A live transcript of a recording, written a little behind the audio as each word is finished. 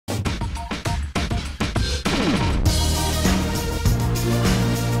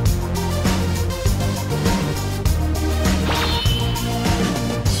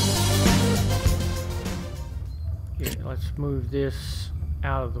move this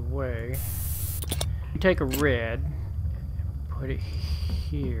out of the way. We take a red, put it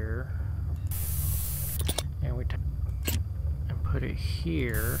here, and we put it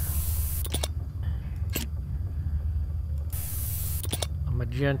here. A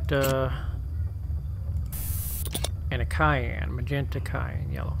magenta and a cayenne. Magenta,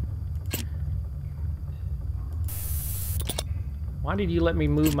 cayenne, yellow. Why did you let me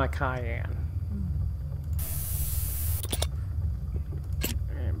move my cayenne?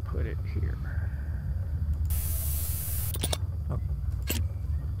 And put it here.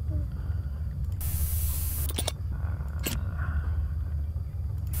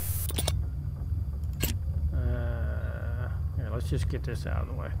 Here, let's just get this out of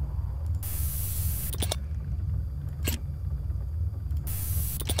the way.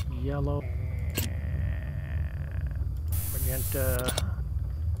 Yellow. Magenta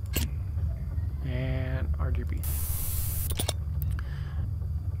and RGB.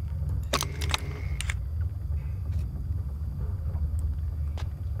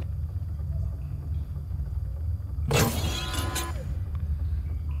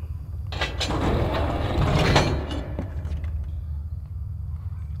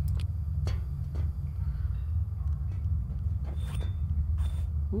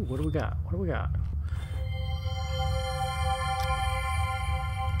 Ooh, what do we got? What do we got?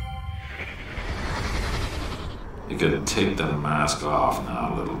 You can take that mask off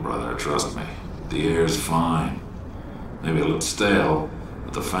now, little brother, trust me. The air's fine. Maybe a little stale,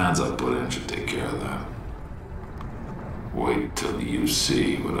 but the fans I put in should take care of that. Wait till you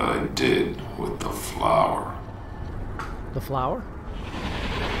see what I did with the flower. The flower?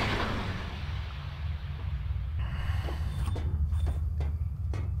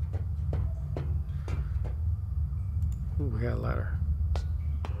 Ooh, we got a ladder.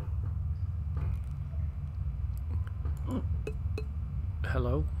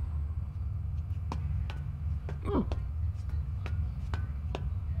 Hello?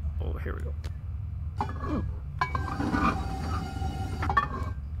 Oh, here we go.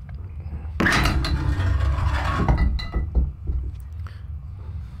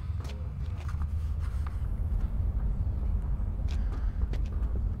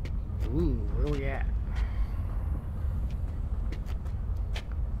 Ooh, where we at?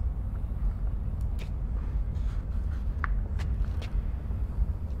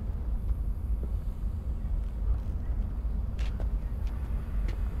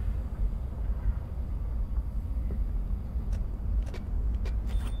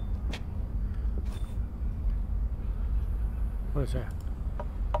 What is that?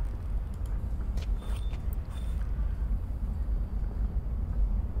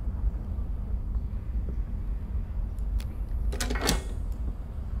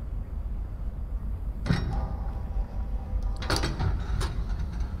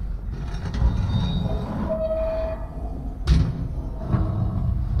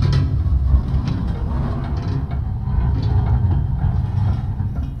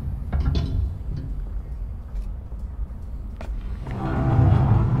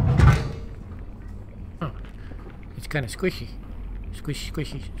 Kind of squishy. Squishy,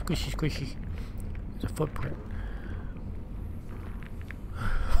 squishy, squishy, squishy. It's a footprint.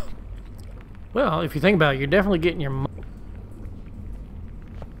 Well, if you think about it, you're definitely getting your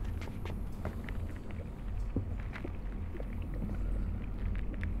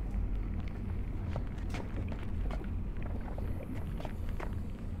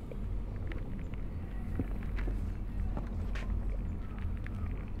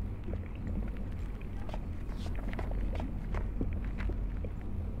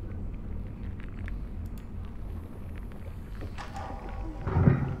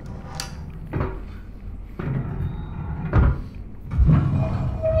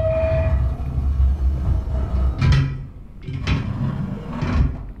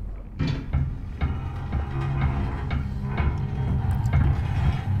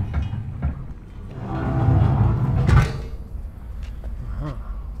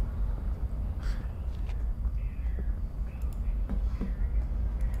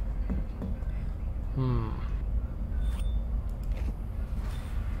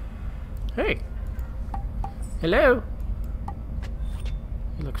Hey. Hello.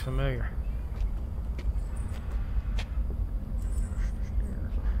 He looks familiar.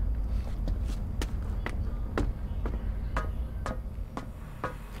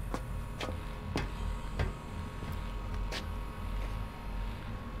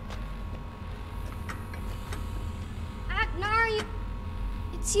 Agnar,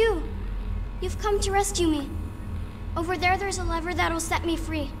 it's you. You've come to rescue me. Over there's a lever that'll set me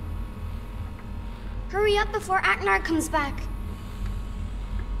free. Hurry up before Aknar comes back.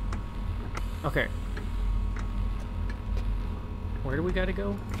 Okay. Where do we gotta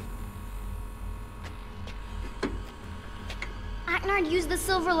go? Aknar, use the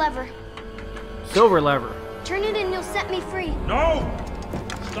silver lever. Silver lever. Turn it and you'll set me free. No!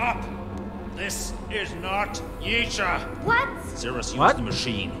 Stop! This is not Yisha! What? Cirrus What? used the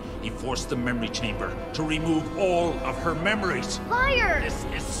machine. He forced the memory chamber to remove all of her memories. Liar! This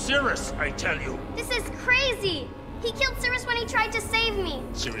is Cirrus, I tell you. This is crazy! He killed Cirrus when he tried to save me.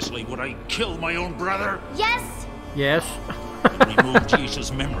 Seriously, would I kill my own brother? Yes! Yes. He removed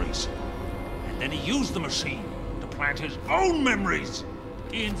Yisha's memories. And then he used the machine to plant his own memories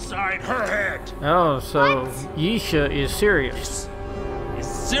inside her head. Oh, so What? Yisha is serious. This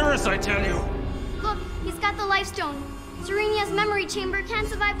is Cirrus, I tell you. Look, he's got the life stone. Serenia's memory chamber can't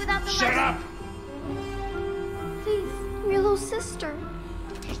survive without the Shut life. up! Please, I'm your little sister.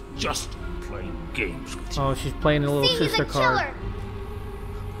 He's just playing games with you. Oh, she's playing the little See, he's sister a card. killer.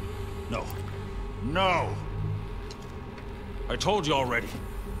 No. No! I told you already.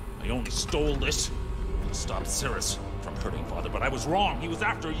 I only stole this to stop Cirrus from hurting Father, but I was wrong. He was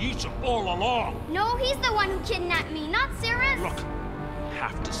after Yisha all along. No, he's the one who kidnapped me, not Cirrus. Look, I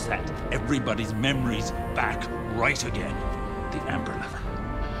have to set everybody's memories back right again. The amber lever.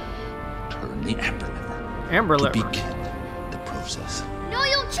 Turn the amber lever. Amber to lever. begin the process. No,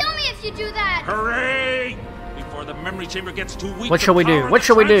 you'll kill me if you do that. Hooray! Before the memory chamber gets too weak. What to shall we do? power What the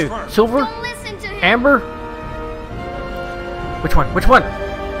shall we do? transfer. Silver? Don't listen to him. Amber? Which one? Which one?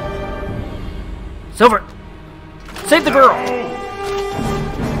 Silver! Save the girl!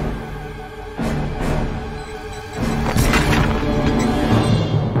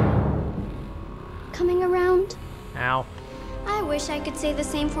 Coming around? Ow. I wish I could say the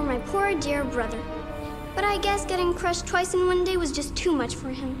same for my poor dear brother. But I guess getting crushed twice in one day was just too much for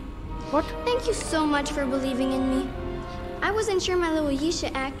him. What? Thank you so much for believing in me. I wasn't sure my little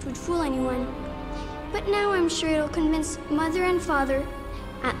Yisha act would fool anyone. But now I'm sure it'll convince Mother and Father,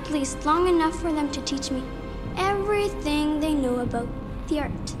 at least long enough for them to teach me everything they know about the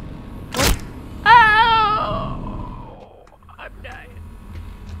art. Ow! I'm dying.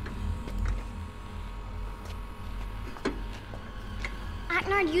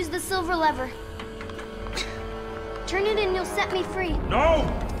 Aknard, use the silver lever. Turn it and you'll set me free. No!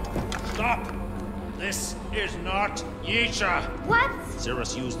 Stop! This is not Yisha! What?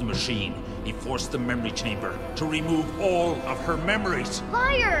 Cirrus used the machine. He forced the memory chamber to remove all of her memories.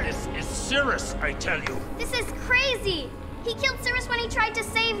 Liar! This is Cirrus, I tell you. This is crazy! He killed Cirrus when he tried to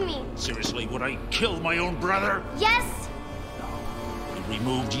save me. Seriously, would I kill my own brother? Yes? He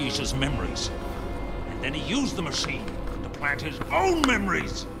removed Yisha's memories. And then he used the machine to plant his own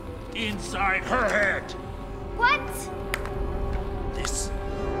memories inside her head. What? This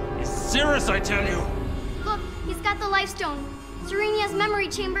is Cirrus, I tell you. Look, he's got the life stone. Serenia's memory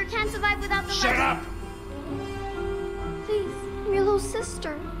chamber can't survive without the Shut life. up! Please, I'm your little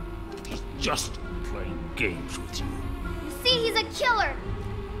sister. He's just playing games with you. See, he's a killer.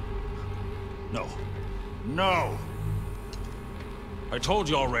 No. No! I told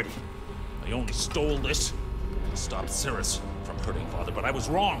you already. I only stole this to stop Cirrus from hurting Father, but I was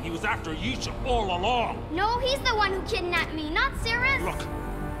wrong. He was after Yisha all along. No, he's the one who kidnapped me, not Cirrus. Look,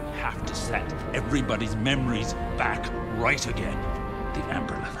 I have to set everybody's memories back right again. The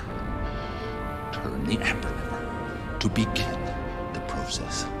amber lever. Turn the amber lever to begin the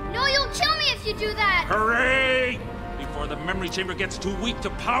process. No, you'll kill me if you do that. Hooray! Before the memory chamber gets too weak to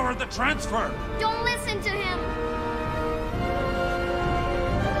power the transfer. Don't listen to him.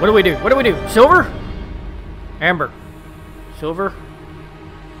 What do we do? What do we do? Silver? Amber. Silver?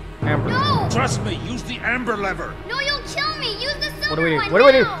 Amber. No! Trust me, use the amber lever. No, you'll kill me. Use the silver What do we do? one What do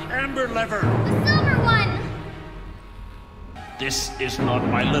we do? now. Amber lever. The silver one. This is not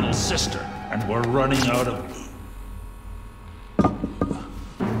my little sister, and we're running out of...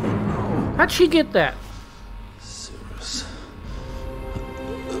 How'd she get that? Cirrus.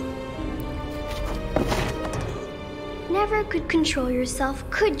 Never could control yourself,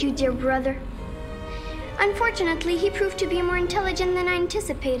 could you, dear brother? Unfortunately, he proved to be more intelligent than I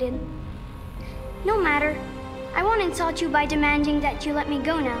anticipated. No matter. I won't insult you by demanding that you let me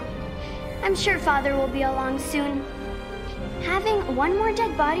go now. I'm sure Father will be along soon. Having one more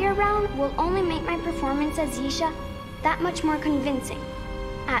dead body around will only make my performance as Yisha that much more convincing.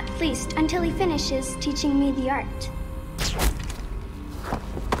 At least until he finishes teaching me the art.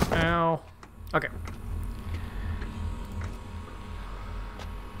 Ow. Okay.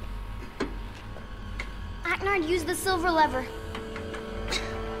 Aknard, use the silver lever.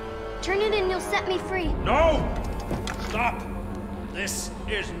 Turn it and you'll set me free. No! Stop! This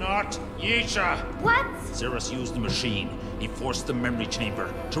is not Yisha! What? Cirrus used the machine. He forced the memory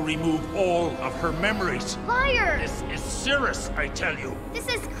chamber to remove all of her memories. Liar! This is Cirrus, I tell you. This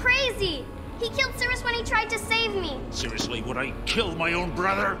is crazy! He killed Cirrus when he tried to save me. Seriously, would I kill my own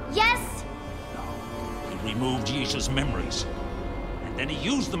brother? Yes! He removed Yisha's memories. And then he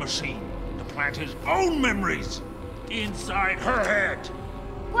used the machine to plant his own memories inside her head.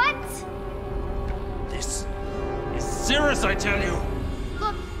 What? This is Cirrus, I tell you.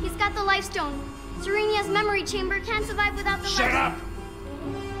 Look, he's got the life stone. Serenia's memory chamber can't survive without the Shut up!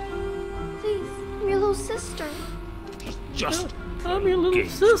 Please, I'm your little sister. He's just... I'm your little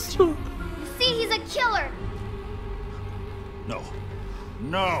games. sister. See, he's a killer. No.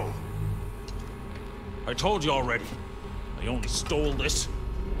 No! I told you already. I only stole this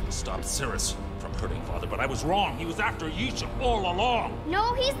to stop Cirrus from hurting Father, but I was wrong. He was after Yisha all along.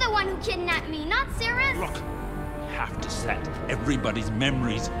 No, he's the one who kidnapped me, not Cirrus. Look, we have to set everybody's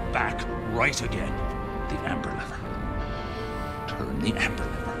memories back right again. The Amber Lever. Turn the Amber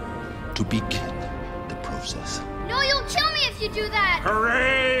Lever to begin the process. No, you'll kill me if you do that.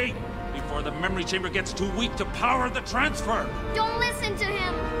 Hooray! Before the memory chamber gets too weak to power the transfer. Don't listen to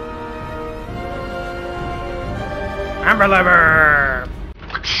him. Amber Lever!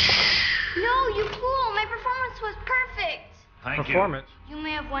 No, you fool. My performance was perfect. Thank Performance. You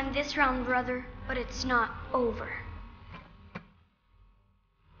may have won this round, brother, but it's not over.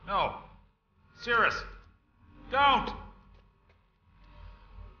 No. Cirrus, don't!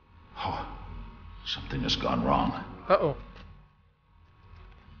 Oh, something has gone wrong. Uh-oh.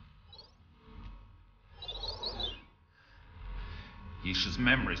 Yisha's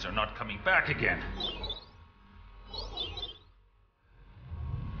memories are not coming back again.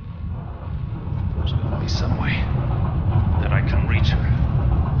 There's got to be some way that I can reach her.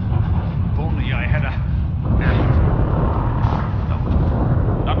 If only I had a... No.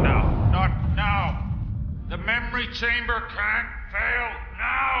 Not now. Not now. The memory chamber can't fail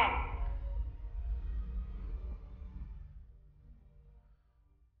now.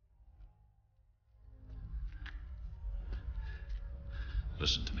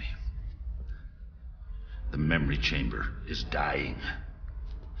 Listen to me. The memory chamber is dying.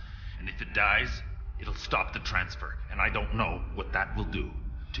 And if it dies, it'll stop the transfer. And I don't know what that will do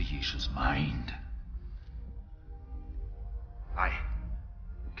to Yisha's mind. I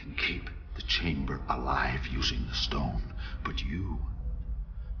can keep the chamber alive using the stone, but you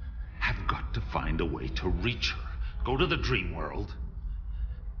have got to find a way to reach her. Go to the dream world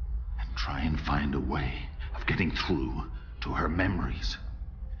and try and find a way of getting through to her memories.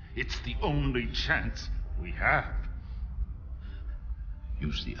 It's the only chance we have.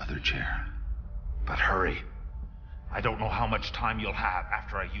 Use the other chair. But hurry. I don't know how much time you'll have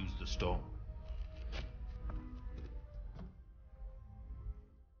after I use the stone.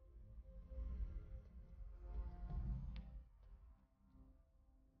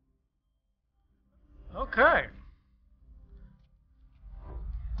 Okay.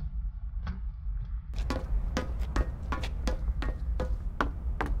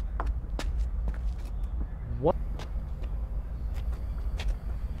 What?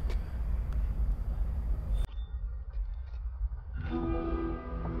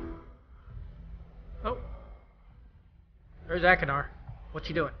 Oh. There's Akinar. What's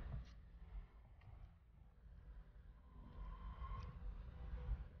he doing?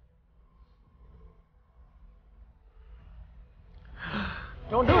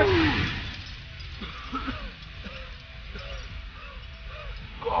 Don't do it!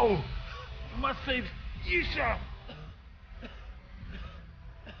 Go! You must save Yisha!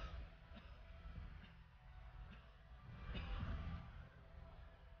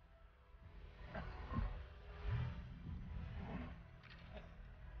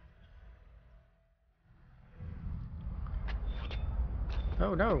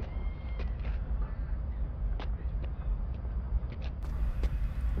 Oh no.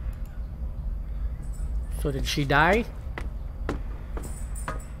 So did she die?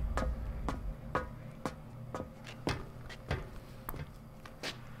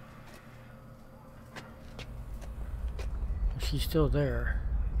 She's still there.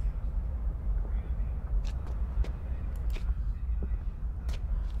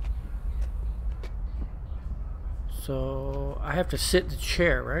 So I have to sit in the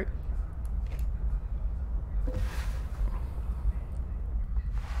chair, right?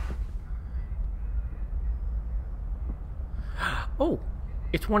 Oh,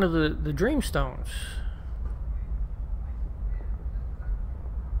 it's one of the dream stones.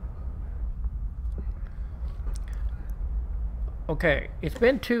 Okay, it's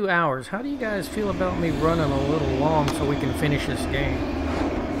been 2 hours. How do you guys feel about me running a little long so we can finish this game?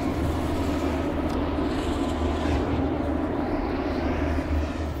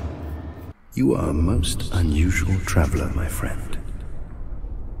 You are a most unusual traveler, my friend.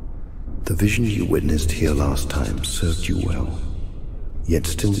 The vision you witnessed here last time served you well, yet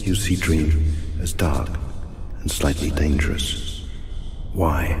still you see Dream as dark and slightly dangerous.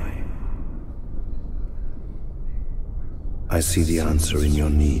 Why? I see the answer in your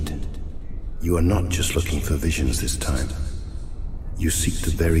need. You are not just looking for visions this time. You seek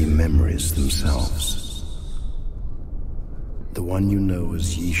the very memories themselves. The one you know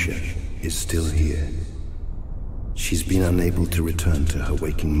as Yisha is still here. She's been unable to return to her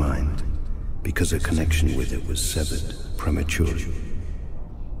waking mind because her connection with it was severed prematurely.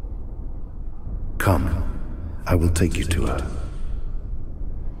 Come, I will take you to her.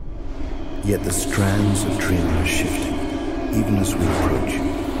 Yet the strands of Dream are shifting, even as we approach.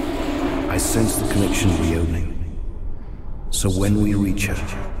 I sense the connection reopening. So when we reach her...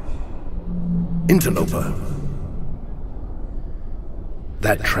 Interloper!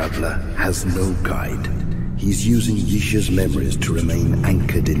 That traveler has no guide. He's using Yisha's memories to remain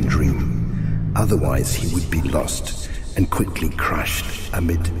anchored in Dream. Otherwise, he would be lost and quickly crushed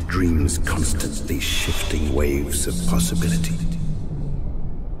amid Dream's constantly shifting waves of possibility.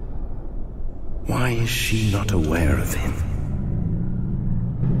 Why is she not aware of him?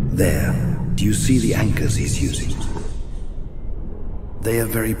 There, do you see the anchors he's using? They are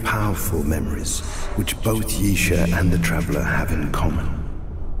very powerful memories, which both Yisha and the Traveler have in common.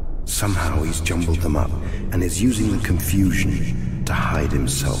 Somehow he's jumbled them up and is using the confusion to hide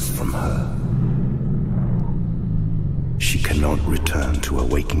himself from her. She cannot return to a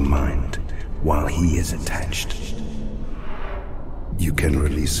waking mind while he is attached. You can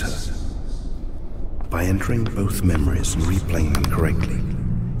release her. By entering both memories and replaying them correctly,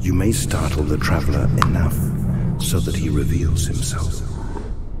 you may startle the Traveler enough so that he reveals himself.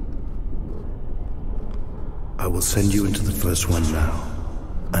 I will send you into the first one now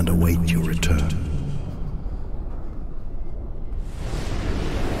and await your return.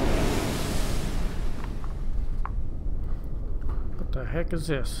 What the heck is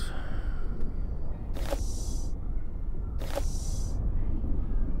this?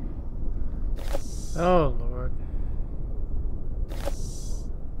 Oh, Lord.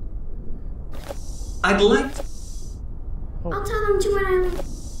 I'd like... Oh. I'll tell them to when I leave.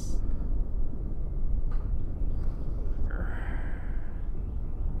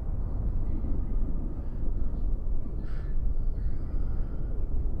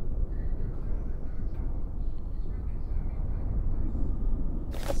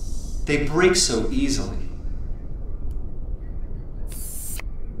 They break so easily.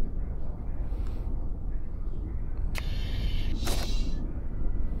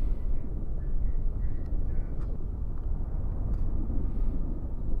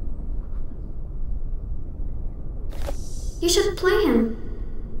 You should play him.